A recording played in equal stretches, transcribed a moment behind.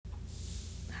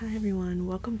Hi everyone,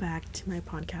 welcome back to my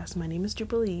podcast. My name is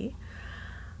Jubilee,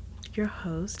 your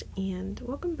host, and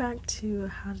welcome back to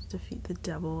How to Defeat the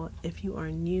Devil. If you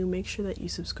are new, make sure that you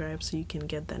subscribe so you can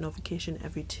get that notification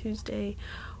every Tuesday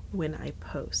when I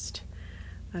post.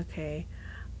 Okay,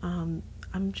 I'm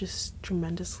just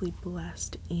tremendously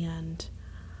blessed, and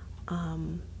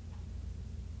I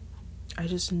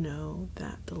just know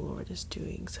that the Lord is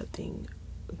doing something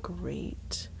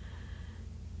great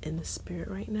in the spirit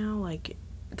right now. Like,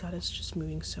 God is just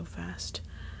moving so fast,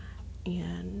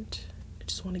 and I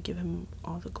just want to give him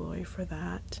all the glory for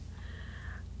that.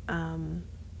 And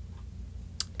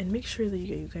make sure that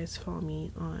you guys follow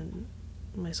me on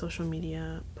my social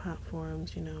media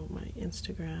platforms, my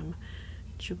Instagram,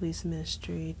 Jubilee's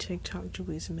Ministry, TikTok,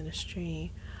 Jubilee's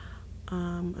Ministry.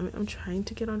 I'm trying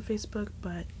to get on Facebook,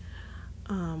 but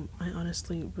I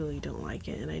honestly really don't like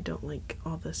it, and I don't like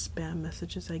all the spam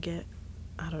messages I get.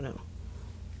 I don't know.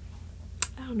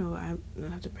 I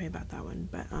have to pray about that one.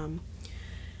 But and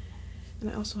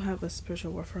I also have a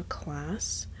spiritual warfare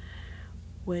class,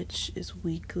 which is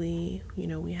weekly.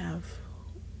 We have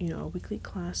a weekly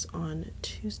class on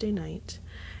Tuesday night,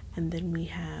 and then we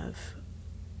have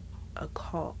a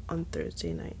call on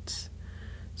Thursday nights.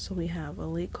 So we have a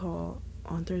late call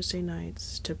on Thursday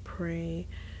nights to pray,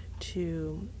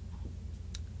 to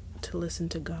listen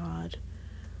to God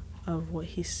of what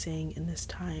he's saying in this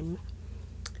time.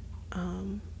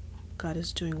 God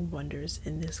is doing wonders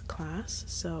in this class,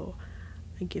 so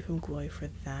I give him glory for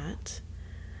that.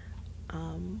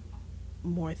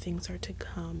 More things are to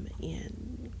come,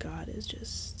 and God is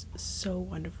just so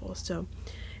wonderful. So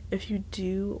if you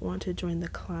do want to join the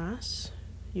class,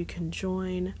 you can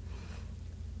join.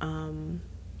 I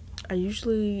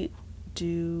usually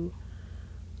do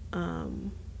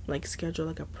schedule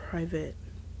a private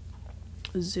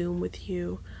Zoom with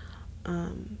you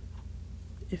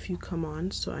if you come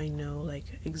on, so I know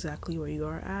exactly where you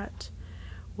are at,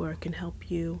 where I can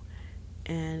help you,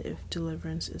 and if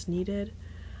deliverance is needed.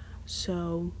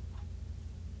 So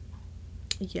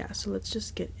let's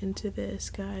just get into this,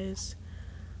 guys.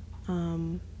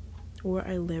 Where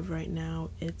I live right now,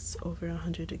 it's over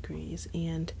 100 degrees,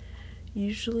 and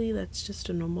usually that's just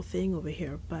a normal thing over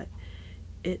here, but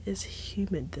it is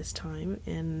humid this time,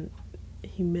 and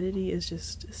humidity is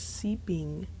just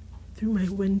seeping through my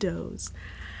windows,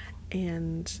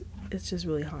 and it's just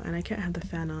really hot, and I can't have the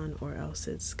fan on or else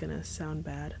it's gonna sound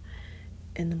bad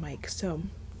in the mic. So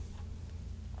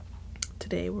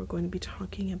today we're going to be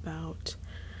talking about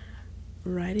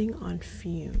writing on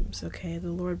fumes. Okay,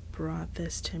 the Lord brought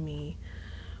this to me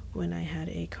when I had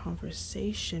a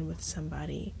conversation with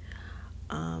somebody,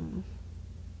 and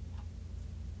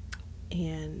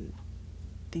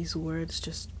these words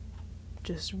just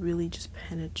really just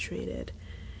penetrated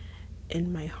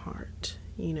in my heart,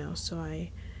 so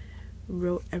I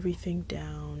wrote everything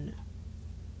down.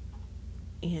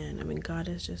 And God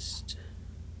is just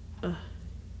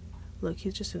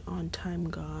he's just an on-time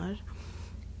God,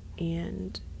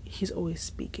 and he's always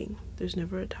speaking. There's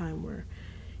never a time where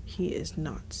he is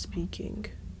not speaking.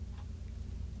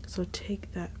 So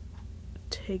take that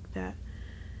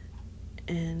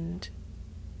and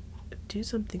do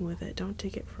something with it. Don't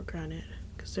take it for granted,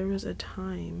 because there was a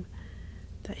time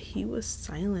that he was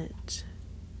silent.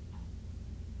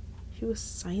 He was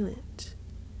silent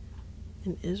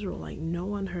in Israel. No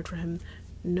one heard from him.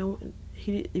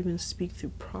 He didn't even speak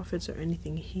through prophets or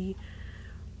anything. He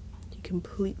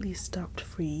completely stopped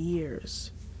for years.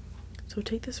 So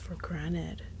take this for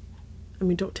granted.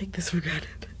 Don't take this for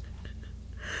granted.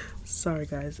 Sorry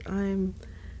guys,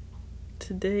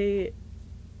 today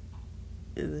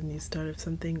is a new start of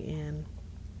something, and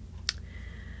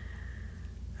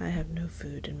I have no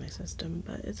food in my system,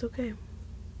 but it's okay.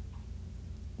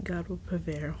 God will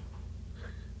prevail.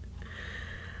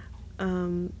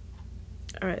 Alright,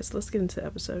 so let's get into the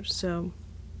episode. So,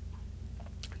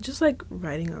 just like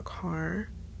riding a car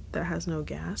that has no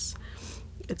gas,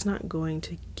 it's not going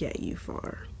to get you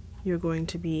far. You're going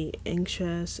to be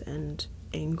anxious and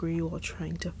angry while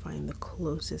trying to find the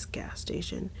closest gas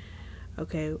station.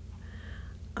 Okay,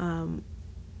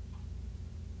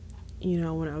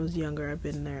 when I was younger, I've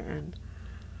been there, and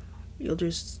you're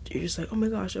just like, oh my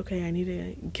gosh, okay, I need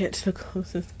to get to the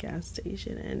closest gas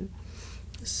station, and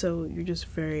so you're just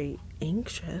very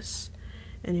anxious,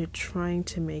 and you're trying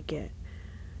to make it,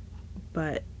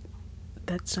 but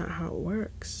that's not how it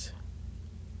works.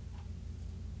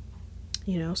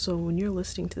 So when you're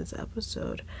listening to this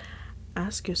episode,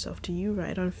 ask yourself, do you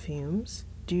ride on fumes?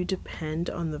 Do you depend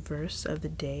on the verse of the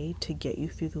day to get you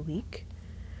through the week?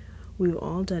 We've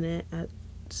all done it at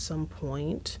some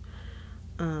point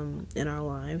in our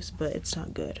lives, but it's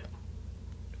not good.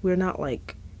 We're not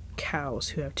like cows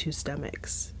who have two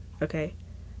stomachs, okay?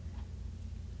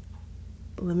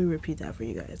 Let me repeat that for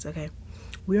you guys, okay?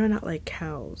 We are not like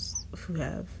cows who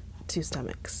have two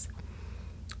stomachs.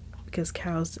 Because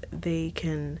cows, they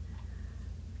can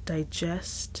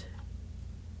digest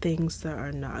things that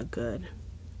are not good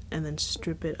and then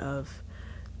strip it of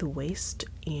the waste,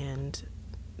 and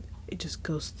it just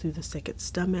goes through the second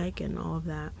stomach and all of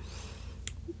that.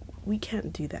 We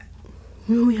can't do that.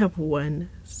 We only have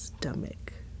one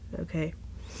stomach, okay?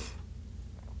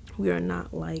 We are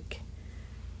not like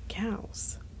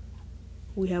cows.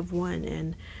 We have one,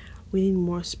 and we need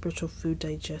more spiritual food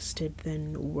digested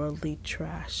than worldly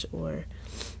trash, or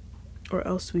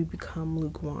else we become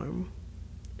lukewarm.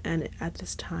 And at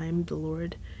this time, the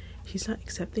Lord, he's not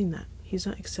accepting that. He's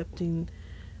not accepting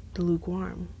the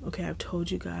lukewarm. Okay, I've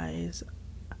told you guys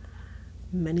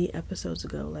many episodes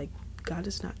ago, like, God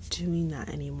is not doing that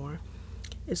anymore.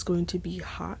 It's going to be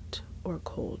hot or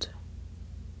cold.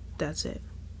 That's it.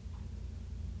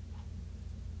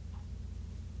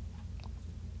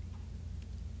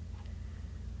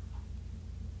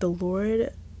 The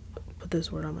Lord put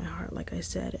this word on my heart, like I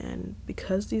said, and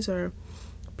because these are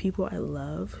people I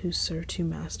love who serve two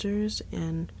masters,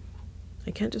 and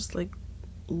I can't just like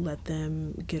let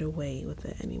them get away with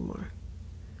it anymore.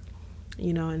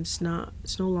 You know, and it's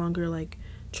no longer like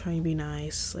trying to be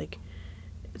nice. Like,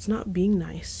 it's not being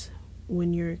nice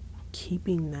when you're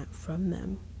keeping that from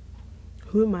them.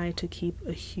 Who am I to keep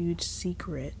a huge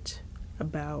secret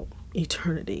about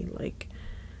eternity? Like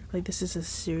this is a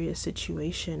serious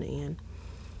situation, and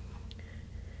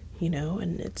you know,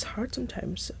 and it's hard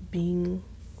sometimes being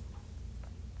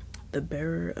the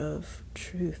bearer of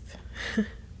truth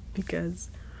because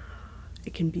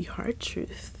it can be hard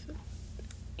truth.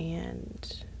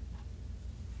 And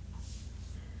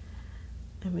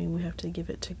I mean, we have to give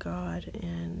it to God.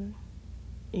 And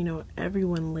you know,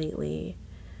 everyone lately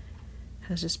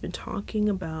has just been talking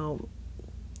about,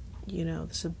 you know,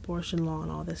 this abortion law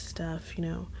and all this stuff, you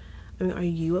know. I mean, are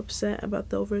you upset about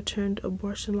the overturned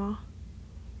abortion law?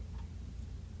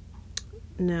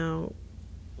 Now,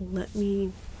 let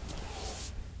me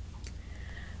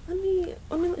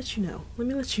let you know. Let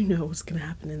me let you know what's gonna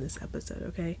happen in this episode,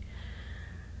 okay?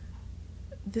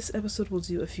 This episode will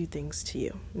do a few things to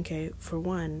you, okay? For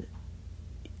one,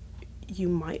 you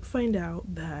might find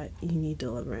out that you need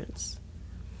deliverance.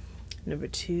 Number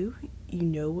two, you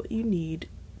know what you need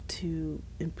to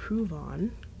improve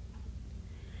on.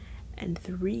 And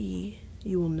three,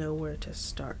 you will know where to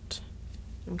start,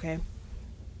 okay?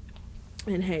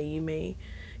 And hey, you may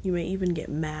even get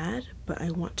mad, but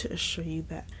I want to assure you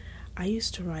that I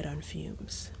used to ride on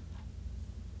fumes.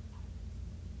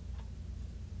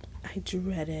 I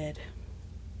dreaded,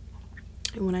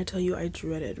 and when I tell you I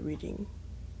dreaded reading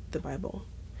the Bible,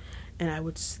 and I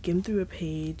would skim through a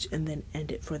page and then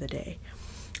end it for the day.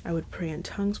 I would pray in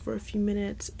tongues for a few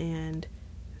minutes and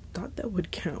thought that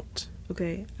would count,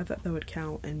 okay? I thought that would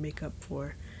count and make up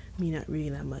for me not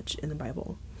reading that much in the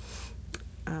Bible.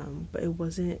 But it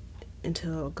wasn't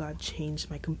until God changed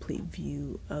my complete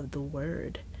view of the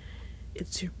Word.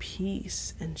 It's your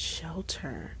peace and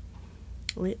shelter.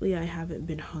 Lately, I haven't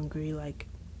been hungry like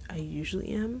I usually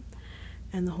am,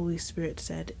 and the Holy Spirit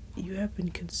said, you have been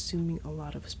consuming a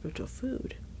lot of spiritual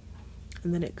food.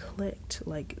 And then it clicked,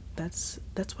 like, that's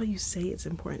why you say it's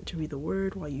important to read the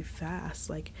Word while you fast.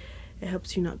 Like, it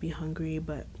helps you not be hungry,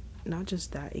 but not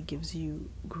just that, it gives you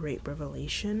great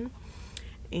revelation,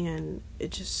 and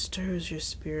it just stirs your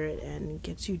spirit and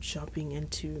gets you jumping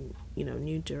into, you know,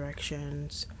 new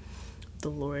directions the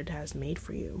Lord has made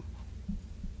for you.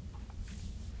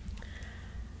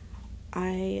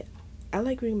 I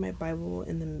like reading my Bible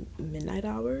in the midnight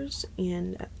hours,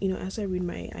 and you know, as I read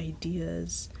my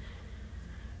ideas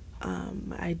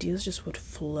just would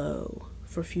flow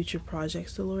for future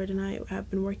projects the Lord and I have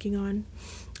been working on.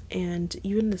 And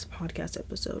even this podcast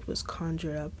episode was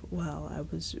conjured up while I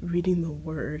was reading the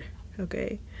Word,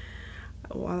 okay?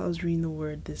 While I was reading the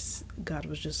Word, God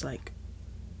was just like,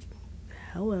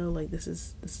 hello, like this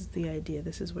is the idea,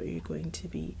 this is what you're going to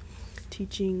be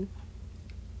teaching.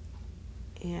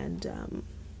 And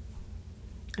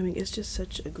I mean, it's just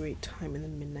such a great time in the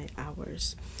midnight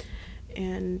hours.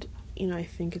 And you know, I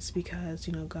think it's because,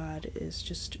 you know, God is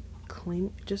just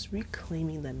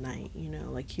reclaiming the night, you know,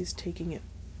 like he's taking it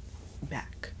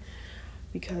back.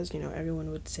 Because, you know,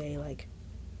 everyone would say like,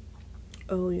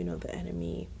 oh, you know, the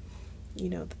enemy, you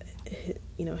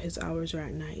know, his hours are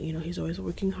at night, you know, he's always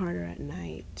working harder at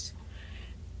night.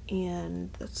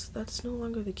 And that's no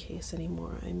longer the case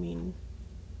anymore. I mean,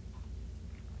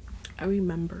 I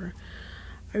remember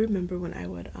when I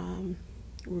would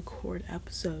record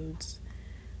episodes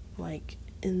like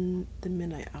in the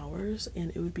midnight hours,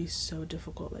 and it would be so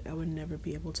difficult. Like I would never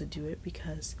be able to do it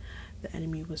because the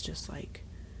enemy was just like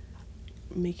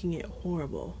making it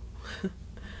horrible.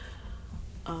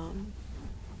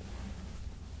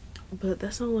 But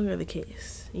that's no longer the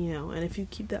case, and if you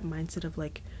keep that mindset of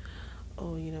like,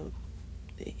 oh, the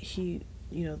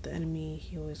enemy,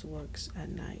 he always works at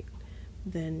night,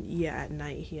 then at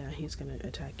night, he's gonna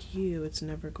attack you. It's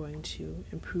never going to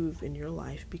improve in your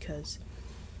life because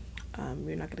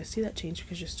you're not going to see that change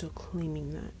because you're still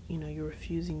claiming that, you're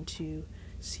refusing to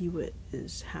see what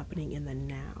is happening in the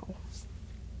now.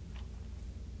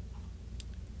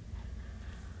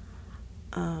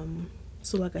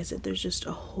 So like I said, there's just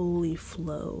a holy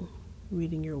flow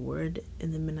reading your word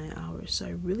in the midnight hours. So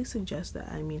I really suggest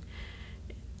that. I mean,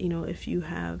 if you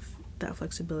have that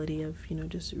flexibility of,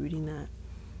 just reading that,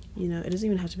 it doesn't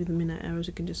even have to be the midnight hours.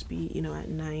 It can just be, at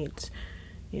night,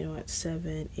 at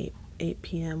 7, 8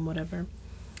 p.m., whatever.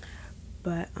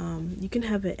 But you can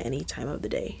have it any time of the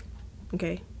day,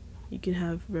 okay? You can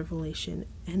have revelation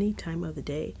any time of the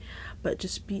day, but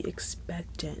just be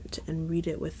expectant and read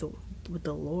it with the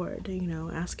Lord.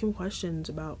 Ask him questions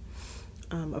about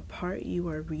a part you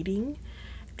are reading,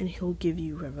 and he'll give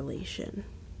you revelation.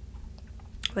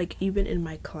 Like even in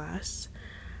my class,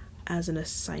 as an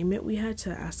assignment, we had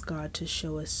to ask God to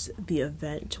show us the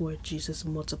event where Jesus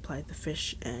multiplied the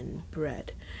fish and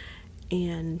bread,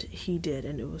 and he did,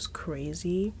 and it was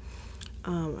crazy.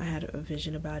 I had a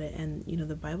vision about it, and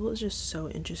the Bible is just so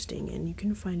interesting, and you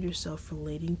can find yourself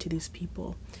relating to these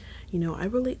people. I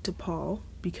relate to Paul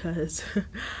because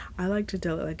I like to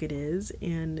tell it like it is,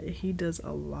 and he does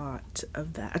a lot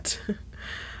of that.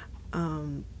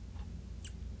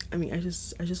 I mean, I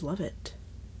just love it.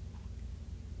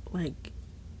 Like,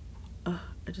 I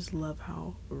just love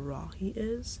how raw he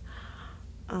is.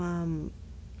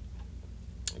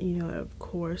 Of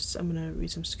course, I'm going to read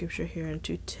some scripture here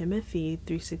into Timothy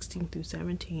 3:16 through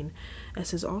 17. It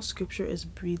says, all scripture is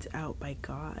breathed out by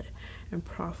God and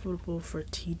profitable for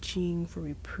teaching, for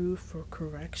reproof, for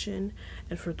correction,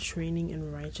 and for training in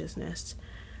righteousness,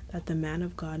 that the man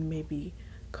of God may be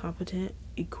competent,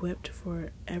 equipped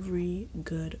for every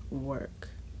good work.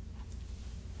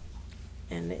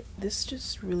 And this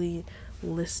just really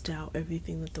lists out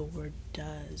everything that the word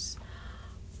does.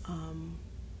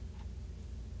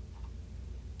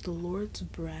 The Lord's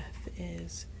breath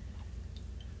is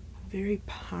very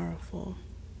powerful,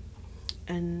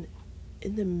 and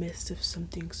in the midst of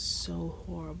something so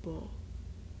horrible,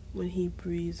 when he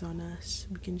breathes on us,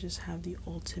 we can just have the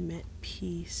ultimate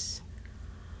peace.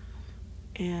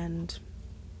 And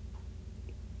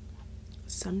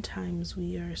sometimes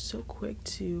we are so quick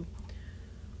to,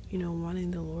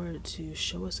 wanting the Lord to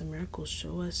show us a miracle,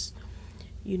 show us,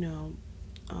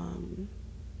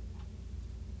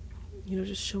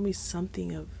 just show me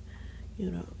something of,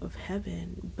 of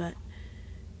heaven. But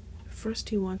first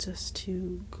he wants us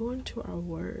to go into our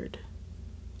word,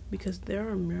 because there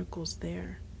are miracles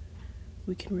there.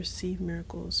 We can receive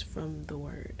miracles from the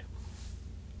word.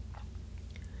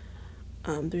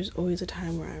 There's always a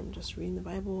time where I'm just reading the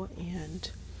Bible and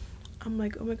I'm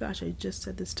like, oh my gosh, I just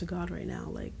said this to God right now,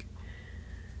 like,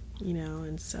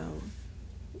 and so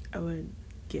I would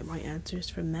get my answers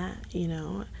from that.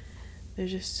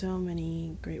 There's just so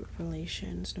many great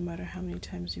revelations. No matter how many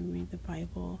times you read the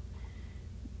Bible,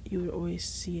 you would always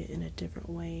see it in a different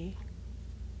way,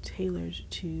 tailored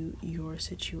to your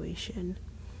situation.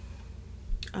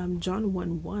 John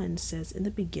 1:1 says, in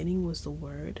the beginning was the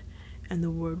Word, and the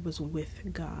Word was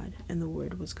with God, and the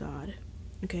Word was God.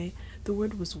 Okay? The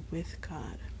Word was with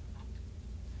God.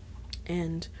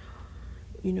 And,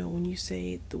 when you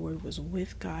say the Word was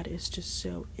with God, it's just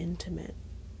so intimate.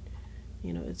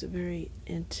 It's a very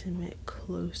intimate,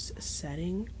 close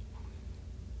setting.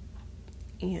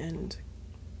 And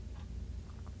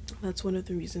that's one of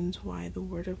the reasons why the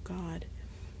Word of God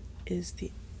is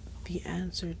the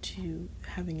answer to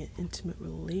having an intimate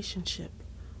relationship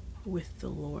with the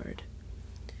Lord.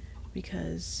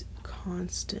 Because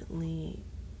constantly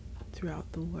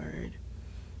throughout the Word,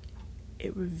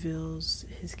 it reveals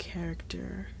his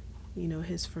character,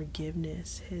 his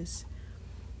forgiveness, his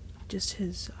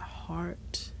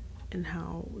heart, and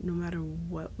how no matter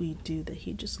what we do, that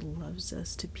he just loves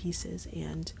us to pieces.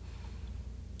 And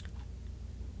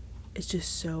it's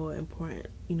just so important.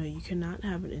 You cannot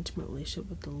have an intimate relationship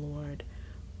with the Lord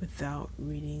without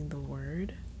reading the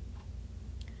Word.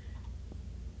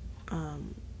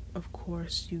 Of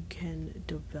course, you can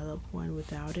develop one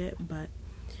without it, but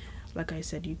like I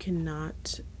said, you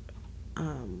cannot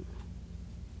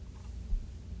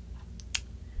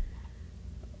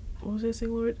what was I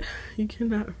saying, Lord? You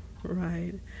cannot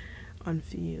ride on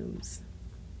fumes.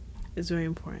 It's very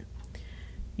important.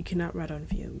 You cannot write on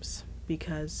fumes,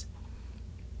 because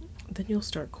then you'll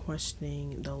start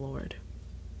questioning the Lord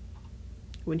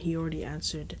when he already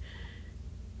answered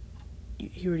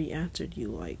you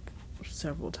like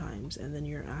several times, and then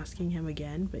you're asking him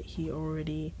again, but he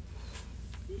already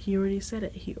said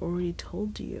it. He already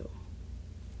told you.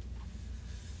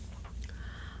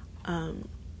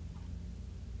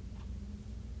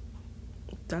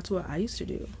 That's what I used to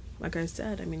do. Like I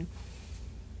said,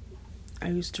 I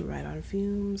used to write on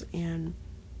fumes and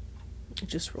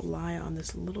just rely on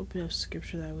this little bit of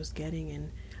scripture that I was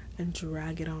getting and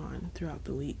drag it on throughout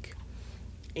the week.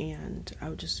 And I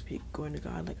would just be going to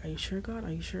God, like, are you sure, God?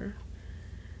 Are you sure?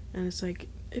 And it's like,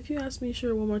 if you ask me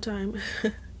sure one more time,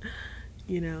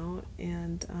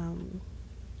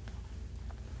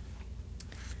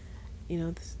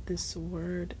 and this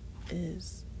word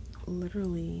is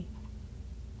literally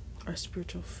our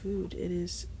spiritual food. It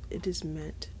is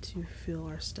meant to fill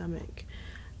our stomach.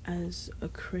 As a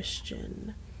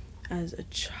Christian, as a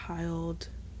child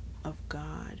of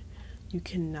God, you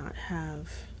cannot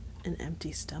have an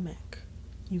empty stomach.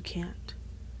 You can't.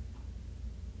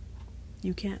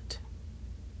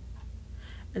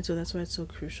 And so that's why it's so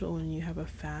crucial when you have a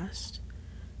fast.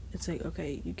 It's like,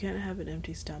 okay, you can't have an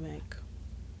empty stomach,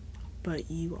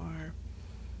 but you are,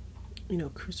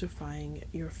 crucifying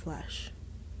your flesh.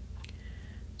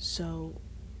 So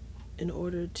in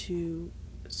order to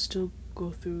still go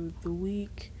through the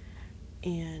week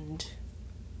and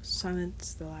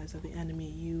silence the lies of the enemy,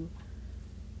 you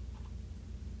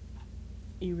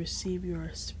receive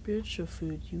your spiritual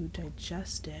food, you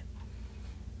digest it,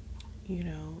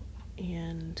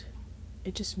 and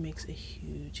it just makes a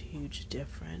huge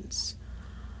difference.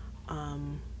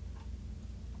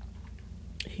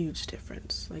 Huge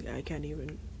difference. Like, I can't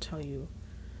even tell you,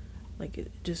 like,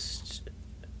 it just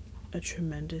a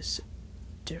tremendous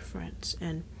difference.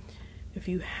 And if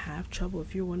you have trouble,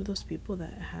 if you're one of those people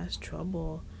that has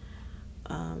trouble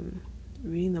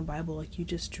reading the Bible, like you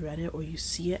just dread it or you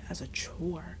see it as a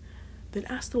chore, then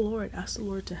ask the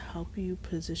Lord to help you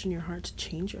position your heart, to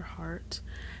change your heart,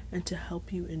 and to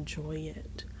help you enjoy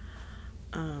it.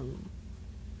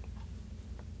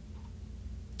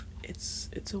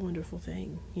 It's a wonderful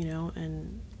thing,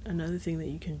 and another thing that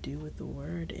you can do with the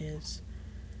word is,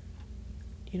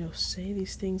 say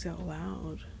these things out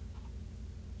loud,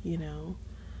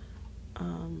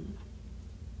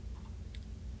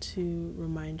 to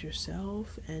remind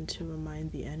yourself and to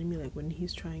remind the enemy, like when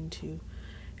he's trying to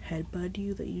headbutt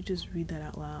you, that you just read that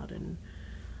out loud. And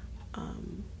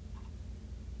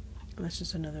that's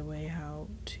just another way how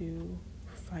to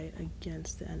fight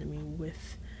against the enemy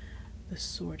with the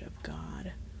sword of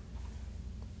God.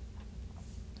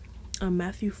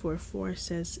 Matthew 4:4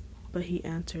 says, "But he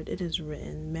answered, it is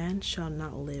written, man shall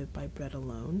not live by bread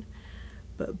alone,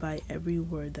 but by every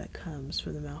word that comes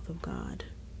from the mouth of God."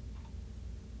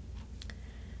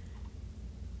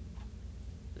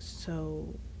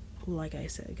 So, like I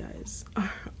said, guys,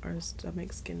 our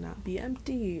stomachs cannot be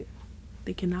empty.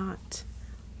 They cannot.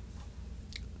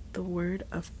 The word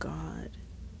of God,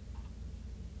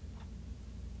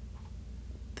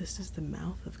 this is the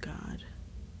mouth of God.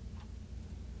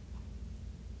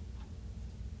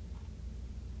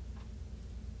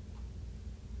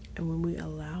 And when we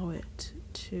allow it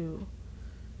to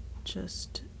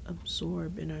just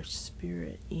absorb in our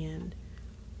spirit and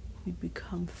we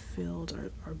become filled,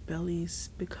 our bellies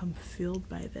become filled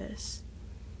by this,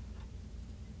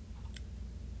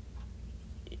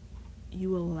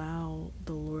 you allow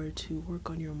the Lord to work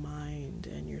on your mind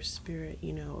and your spirit,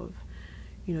 of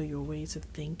your ways of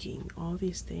thinking. All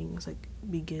these things like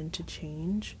begin to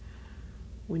change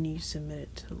when you submit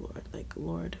it to the Lord. Like,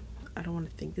 Lord, I don't want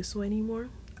to think this way anymore.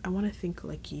 I want to think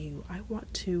like you. I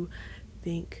want to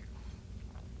think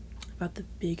about the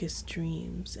biggest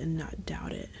dreams and not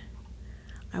doubt it.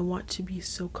 I want to be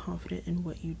so confident in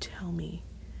what you tell me.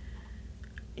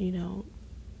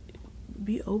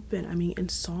 Be open. In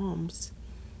Psalms,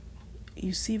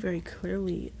 you see very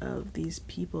clearly of these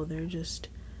people. They're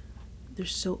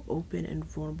so open and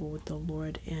vulnerable with the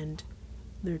Lord, and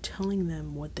they're telling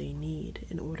them what they need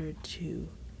in order to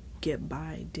get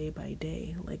by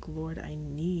day. Like, Lord, I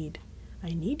need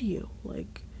you.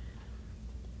 Like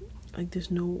there's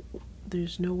no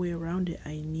way around it.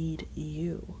 I need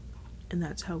you. And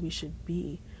that's how we should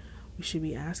be. We should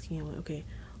be asking him, like, okay,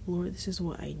 Lord, this is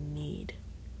what I need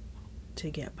to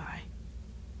get by.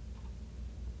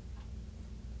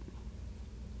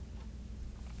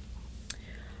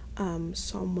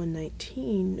 Psalm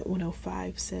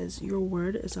 119:105 says, "Your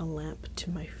word is a lamp to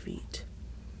my feet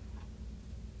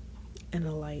and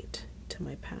a light to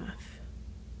my path.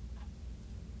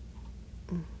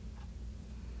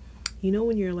 You know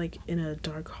when you're like in a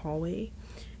dark hallway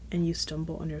and you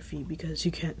stumble on your feet because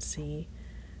you can't see?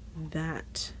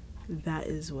 That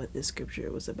is what this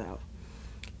scripture was about.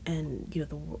 And you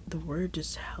know, the word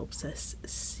just helps us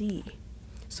see.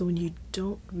 So when you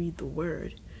don't read the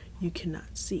word, you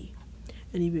cannot see,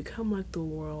 and you become like the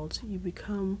world. You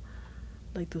become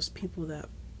like those people that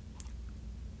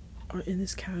are in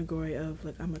this category of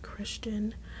like, I'm a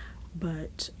Christian,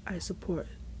 but I support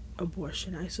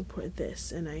abortion, I support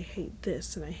this, and I hate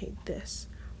this, and I hate this.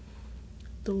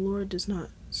 The Lord does not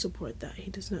support that.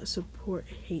 He does not support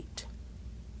hate.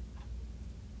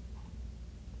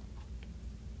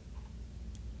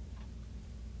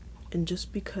 And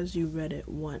just because you read it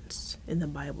once in the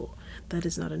Bible, that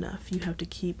is not enough. You have to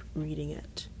keep reading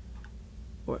it,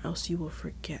 or else you will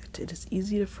forget. It is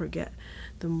easy to forget.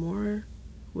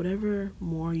 Whatever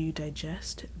more you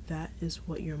digest, that is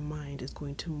what your mind is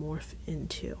going to morph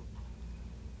into.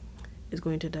 It's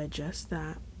going to digest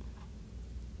that,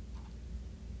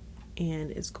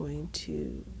 and it's going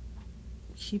to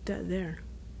keep that there.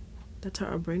 That's how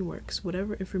our brain works.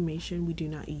 Whatever information we do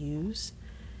not use,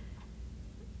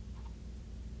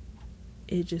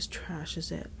 it just trashes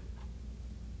it.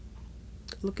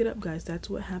 Look it up, guys. That's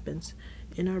what happens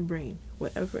in our brain.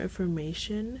 Whatever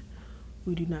information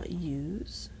we do not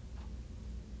use,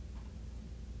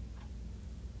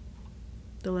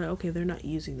 they're like, okay, they're not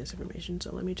using this information,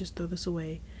 so let me just throw this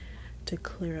away to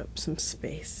clear up some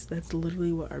space. That's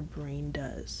literally what our brain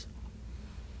does.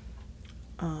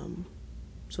 So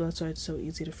that's why it's so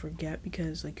easy to forget,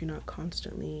 because like, you're not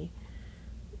constantly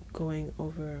going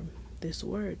over this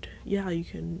word. Yeah, you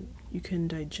can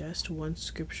digest one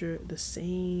scripture, the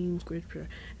same scripture,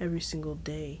 every single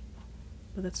day,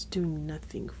 but that's doing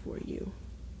nothing for you,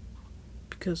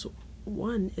 because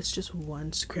it's just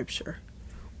one scripture,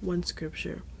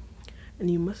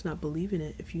 and you must not believe in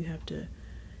it if you have to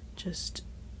just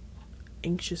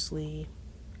anxiously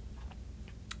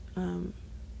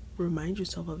remind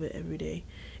yourself of it every day.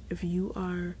 If you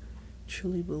are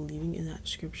truly believing in that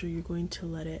scripture, you're going to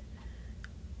let it,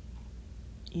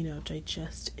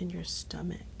 digest in your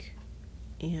stomach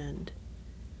and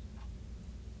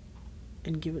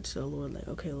give it to the Lord. Like,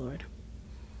 okay, Lord,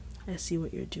 I see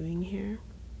what you're doing here.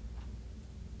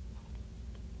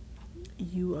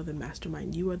 You are the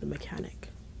mastermind. You are the mechanic.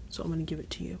 So I'm going to give it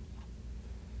to you,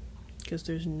 because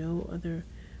there's no other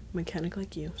mechanic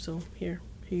like you. So here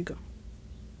you go.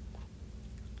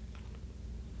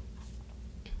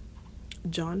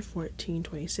 John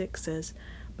 14:26 says,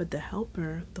 "But the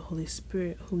Helper, the Holy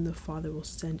Spirit, whom the Father will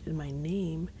send in my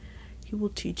name, he will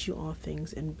teach you all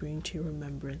things and bring to your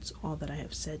remembrance all that I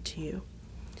have said to you."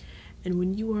 And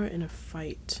when you are in a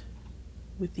fight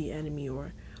with the enemy,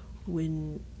 or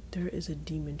when there is a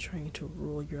demon trying to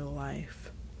rule your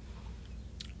life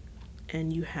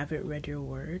and you haven't read your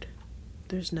word,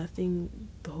 there's nothing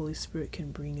the Holy Spirit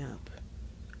can bring up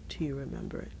to your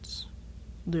remembrance.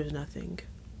 There's nothing.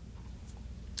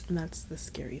 And that's the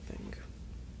scary thing.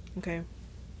 Okay?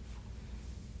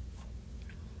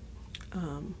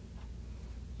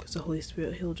 Because the Holy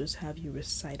Spirit, he'll just have you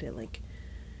recite it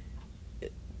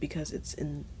because it's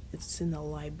in the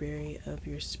library of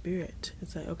your spirit.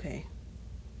 It's like, okay,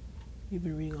 you've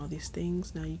been reading all these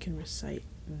things, now you can recite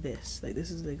this. Like,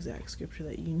 this is the exact scripture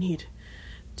that you need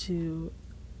to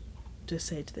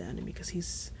say to the enemy, because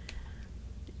he's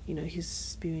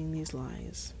spewing these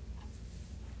lies.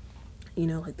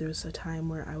 Like, there was a time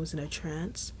where I was in a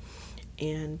trance,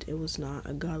 and it was not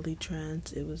a godly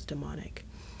trance, it was demonic.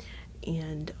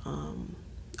 And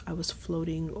I was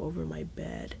floating over my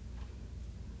bed,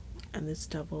 and this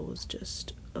devil was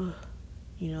just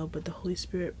but the Holy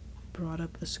Spirit brought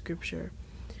up a scripture,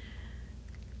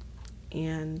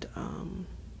 and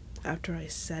after I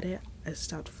said it, I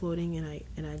stopped floating,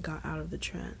 and I got out of the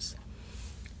trance.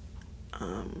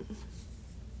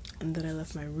 And then I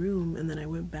left my room, and then I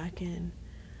went back in,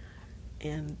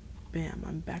 and bam,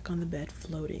 I'm back on the bed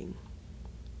floating.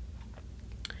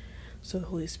 So the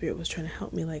Holy Spirit was trying to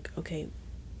help me, like, okay,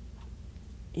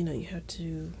 you have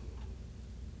to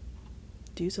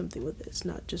do something with this,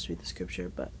 not just read the scripture,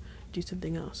 but do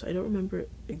something else. I don't remember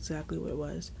exactly what it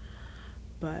was,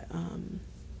 but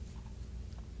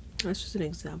that's just an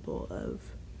example of,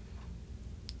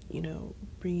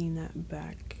 bringing that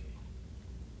back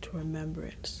to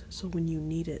remembrance. So when you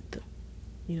need it,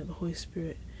 the Holy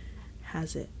Spirit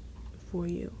has it for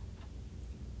you.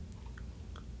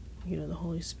 The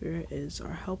Holy Spirit is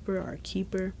our helper, our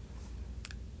keeper.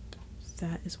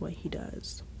 That is what he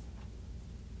does.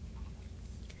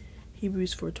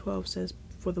 Hebrews 4:12 says,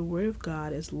 "For the word of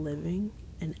God is living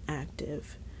and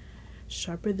active,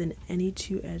 sharper than any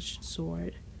two-edged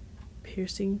sword,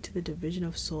 piercing to the division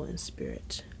of soul and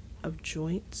spirit, of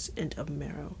joints and of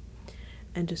marrow,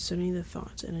 and discerning the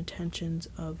thoughts and intentions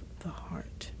of the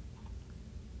heart.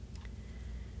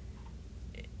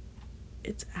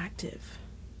 It's active.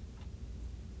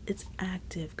 It's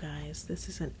active, guys. This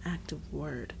is an active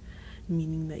word,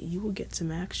 meaning that you will get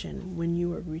some action when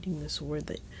you are reading this word,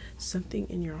 that something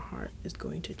in your heart is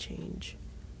going to change.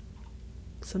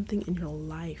 Something in your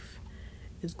life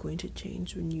is going to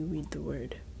change when you read the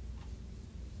word.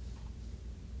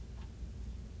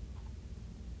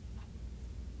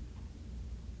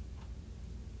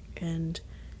 And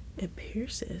it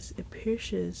pierces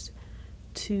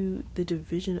to the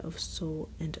division of soul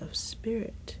and of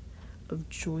spirit, of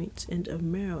joints and of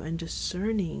marrow, and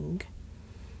discerning,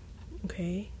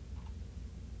 okay?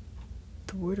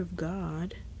 The word of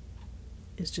God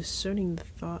is discerning the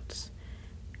thoughts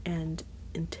and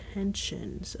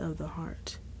intentions of the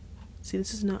heart. See,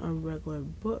 this is not a regular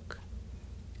book.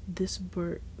 This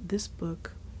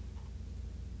book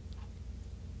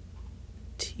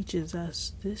teaches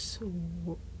us, this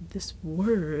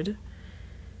word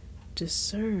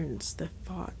discerns the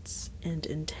thoughts and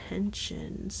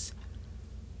intentions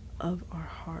of our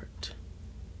heart.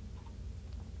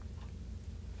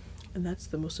 And that's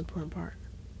the most important part.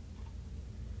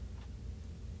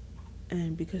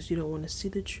 And because you don't want to see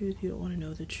the truth, you don't want to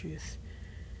know the truth,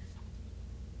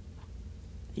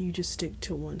 you just stick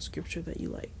to one scripture that you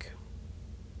like.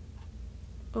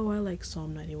 Oh, I like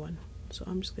Psalm 91, so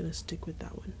I'm just going to stick with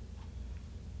that one.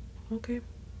 Okay.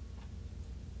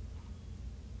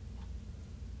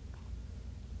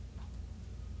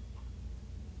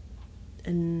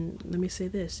 And let me say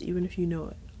this, even if you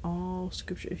know all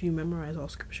scripture, if you memorize all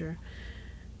scripture,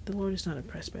 the Lord is not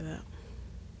impressed by that.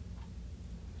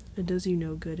 It does you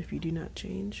no good if you do not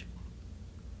change.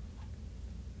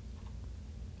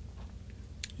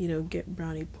 Get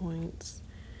brownie points.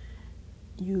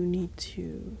 You need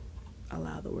to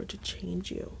allow the word to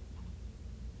change you.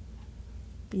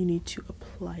 You need to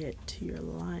apply it to your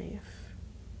life.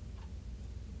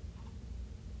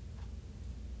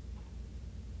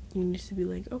 You need to be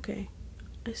like, okay,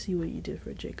 I see what you did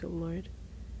for Jacob, Lord.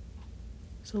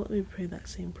 So let me pray that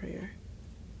same prayer.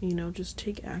 Just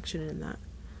take action in that.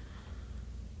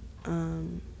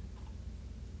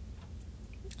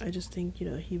 I just think,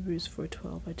 Hebrews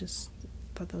 4:12, I just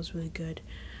thought that was really good.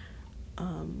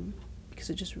 Because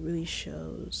it just really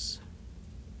shows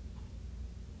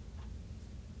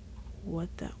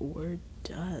what that word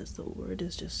does. The word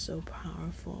is just so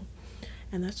powerful.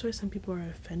 And that's why some people are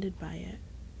offended by it.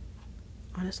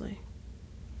 Honestly.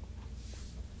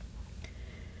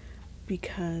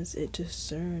 Because it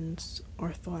discerns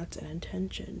our thoughts and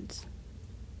intentions.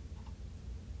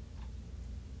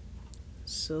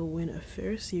 So when a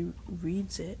Pharisee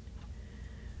reads it,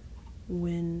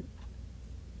 when,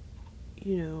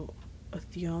 a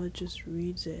theologist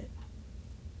reads it,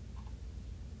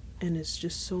 and it's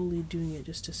just solely doing it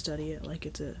just to study it like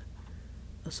it's a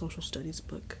social studies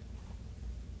book,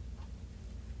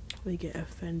 they get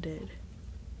offended.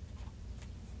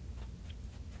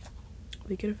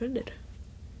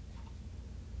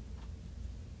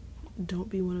 Don't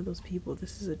be one of those people.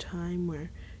 This is a time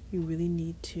where you really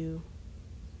need to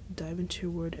dive into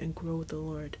your word and grow with the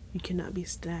Lord. You cannot be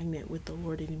stagnant with the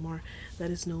Lord anymore. That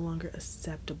is no longer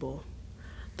acceptable.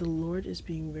 The Lord is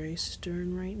being very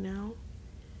stern right now,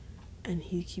 and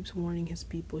he keeps warning his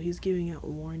people. He's giving out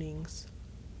warnings.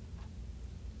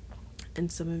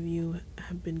 And some of you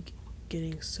have been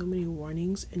getting so many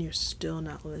warnings and you're still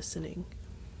not listening.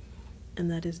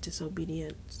 And that is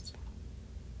disobedience.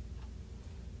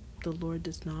 The Lord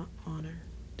does not honor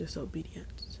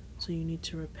disobedience. So you need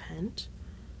to repent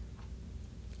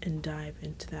and dive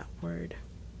into that word.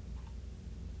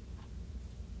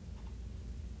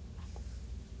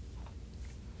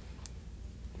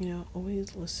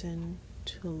 Always listen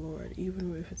to the Lord,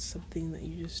 even if it's something that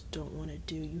you just don't want to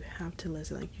do. You have to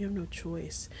listen. Like, you have no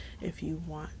choice if you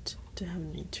want to have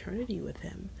an eternity with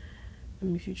him.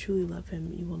 If you truly love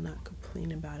him, you will not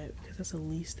complain about it, because that's the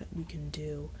least that we can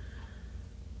do.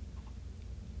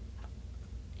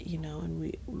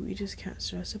 And we just can't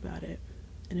stress about it.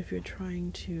 And if you're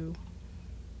trying to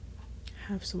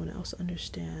have someone else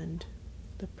understand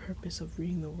the purpose of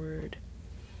reading the word,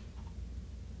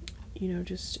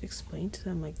 just explain to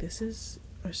them, like, this is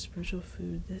our spiritual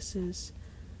food. This is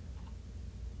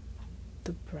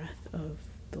the breath of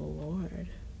the Lord.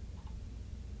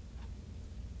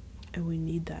 And we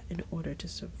need that in order to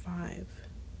survive.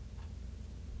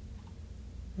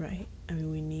 Right?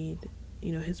 We need,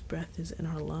 his breath is in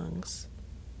our lungs.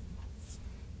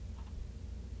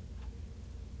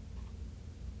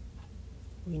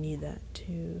 We need that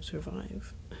to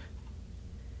survive.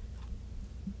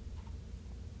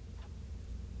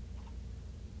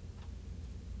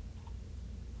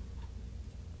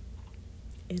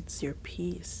 It's your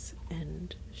peace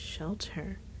and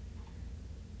shelter.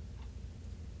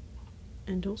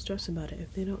 And don't stress about it.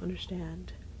 If they don't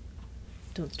understand,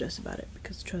 don't stress about it,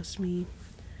 because trust me,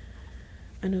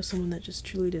 I know someone that just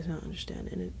truly does not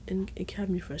understand, and it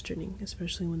can be frustrating,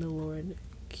 especially when the Lord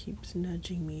keeps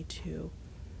nudging me to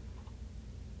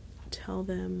tell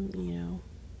them,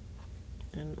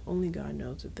 and only God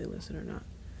knows if they listen or not.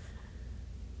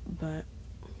 But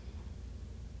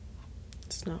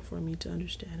it's not for me to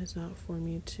understand. It's not for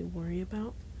me to worry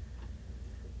about.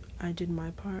 I did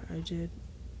my part. I did,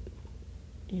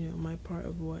 my part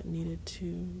of what needed to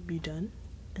be done,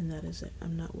 and that is it.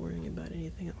 I'm not worrying about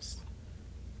anything else.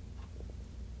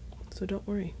 So don't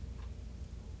worry.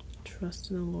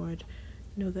 Trust in the Lord.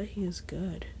 Know that He is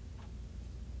good.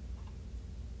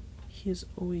 He is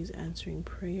always answering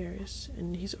prayers,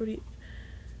 and He's already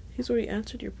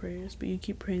answered your prayers, but you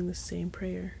keep praying the same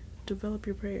prayer. Develop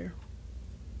your prayer.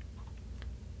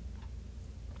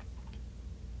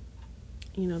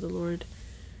 The Lord,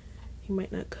 He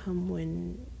might not come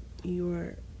when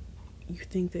you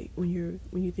think that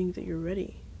you're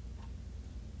ready.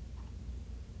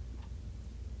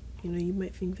 You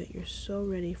might think that you're so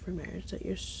ready for marriage, that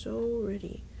you're so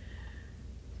ready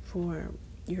for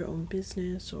your own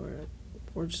business, or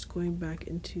just going back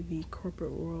into the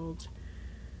corporate world.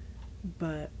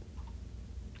 But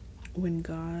when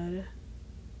God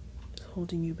is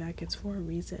holding you back, it's for a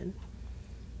reason.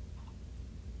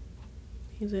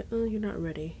 He's like, oh, you're not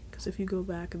ready. Because if you go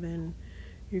back, then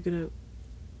you're gonna,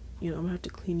 I'm gonna have to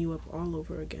clean you up all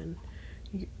over again.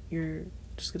 You're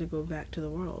just gonna go back to the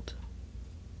world.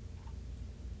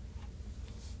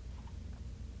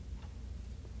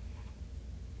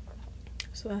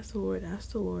 So ask the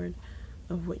Lord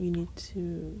of what you need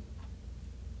to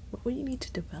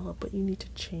develop, what you need to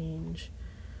change,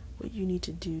 what you need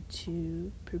to do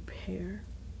to prepare.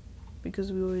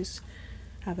 Because we always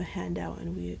have a handout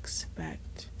and we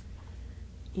expect,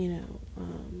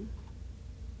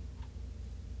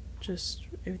 just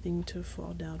everything to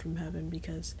fall down from heaven,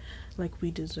 because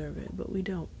we deserve it, but we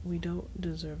don't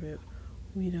deserve it.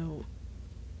 We don't.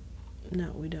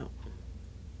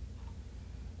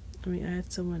 I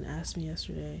had someone ask me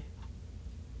yesterday,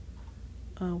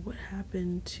 what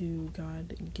happened to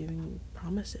God giving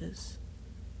promises?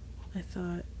 I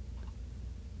thought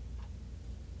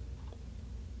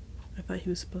He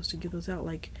was supposed to give those out,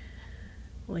 like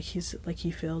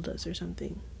He failed us or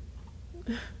something.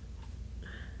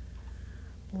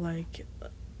 like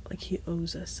He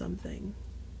owes us something.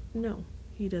 No,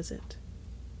 He doesn't.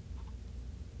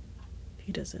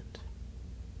 He doesn't.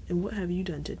 And what have you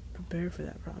done to prepare for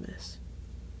that promise?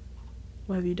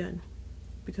 What have you done?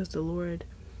 Because the Lord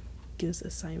gives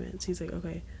assignments. He's like,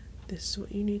 okay, this is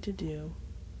what you need to do.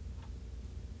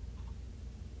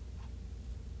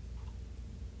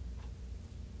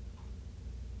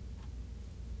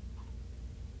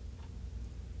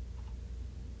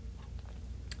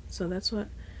 So that's what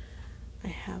I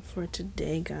have for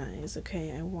today, guys.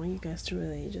 Okay, I want you guys to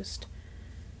really just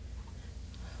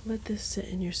let this sit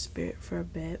in your spirit for a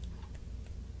bit.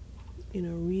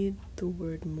 Read the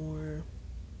word more.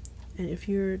 And if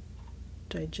you're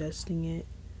digesting it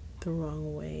the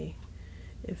wrong way,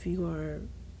 if you are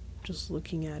just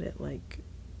looking at it like,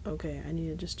 okay, I need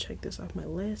to just check this off my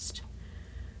list,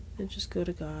 then just go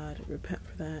to God, repent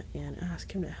for that, and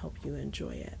ask Him to help you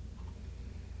enjoy it.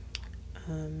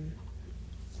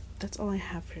 That's all I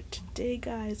have for today,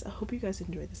 guys. I hope you guys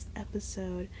enjoyed this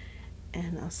episode,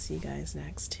 and I'll see you guys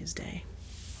next Tuesday.